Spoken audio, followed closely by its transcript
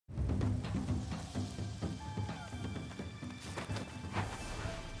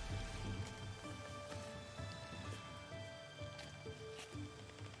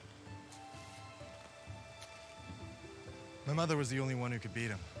My mother was the only one who could beat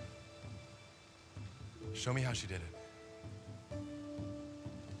him. Show me how she did it.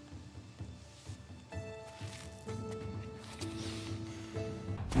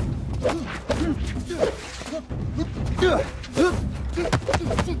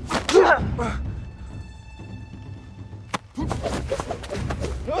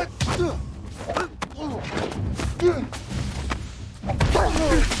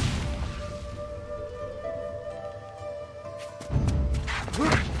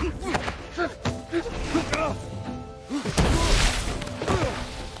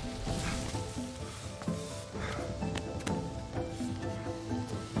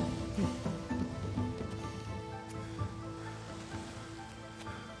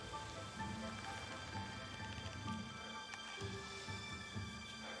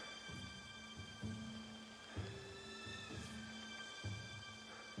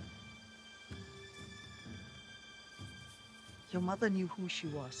 Your mother knew who she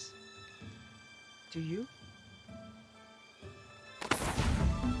was. Do you?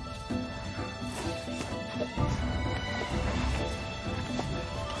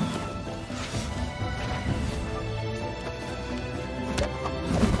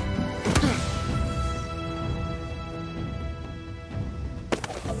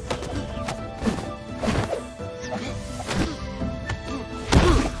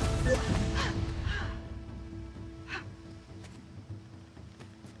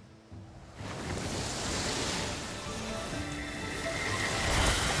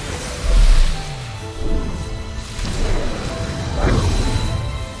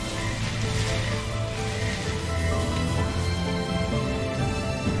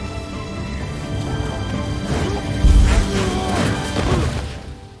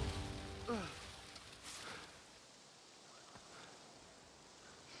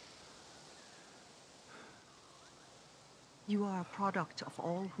 You are a product of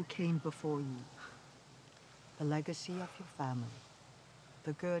all who came before you. The legacy of your family,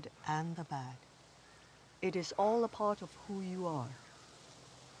 the good and the bad. It is all a part of who you are.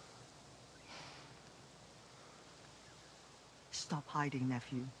 Stop hiding,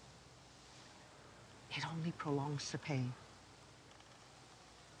 nephew. It only prolongs the pain.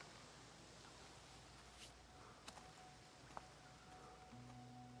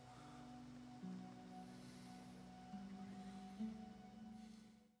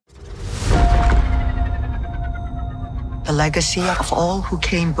 The legacy of all who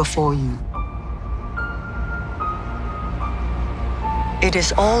came before you. It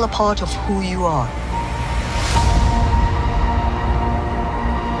is all a part of who you are.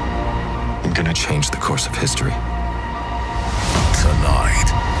 I'm gonna change the course of history.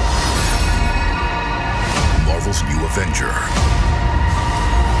 Tonight, Marvel's new Avenger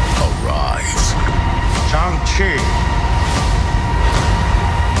arrives. Shang-Chi.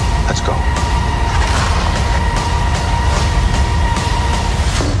 Let's go.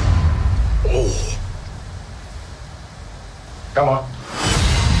 Oh. Come on.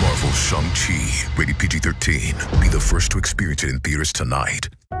 Marvel's Shang-Chi, rated PG-13. Be the first to experience it in theaters tonight.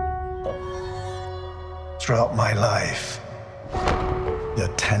 Throughout my life, the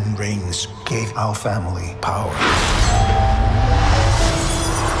 10 rings gave our family power.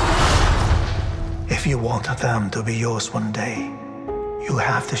 If you wanted them to be yours one day, you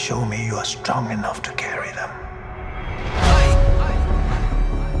have to show me you are strong enough to carry them.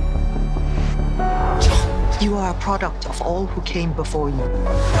 You are a product of all who came before you.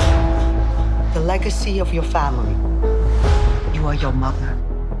 The legacy of your family. You are your mother.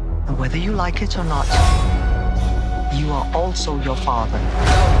 And whether you like it or not, you are also your father.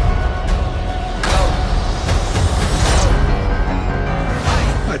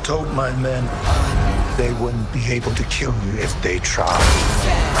 I told my men they wouldn't be able to kill you if they tried.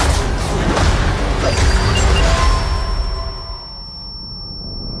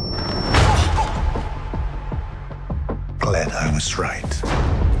 Glad I was right.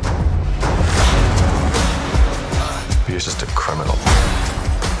 You're just a criminal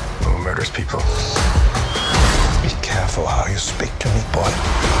who murders people. Be careful how you speak to me, boy.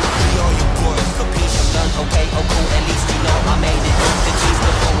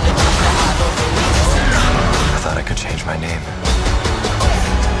 I thought I could change my name,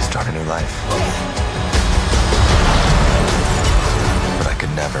 start a new life. But I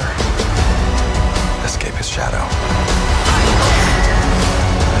could never escape his shadow.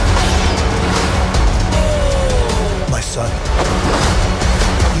 My son,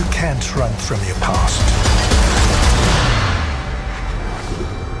 you can't run from your past.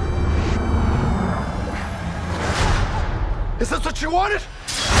 Is this what you wanted?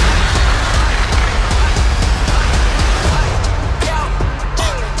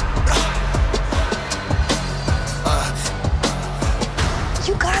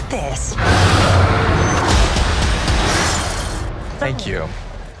 Thank you.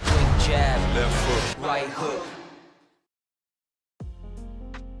 Quick jab, left foot, right hook.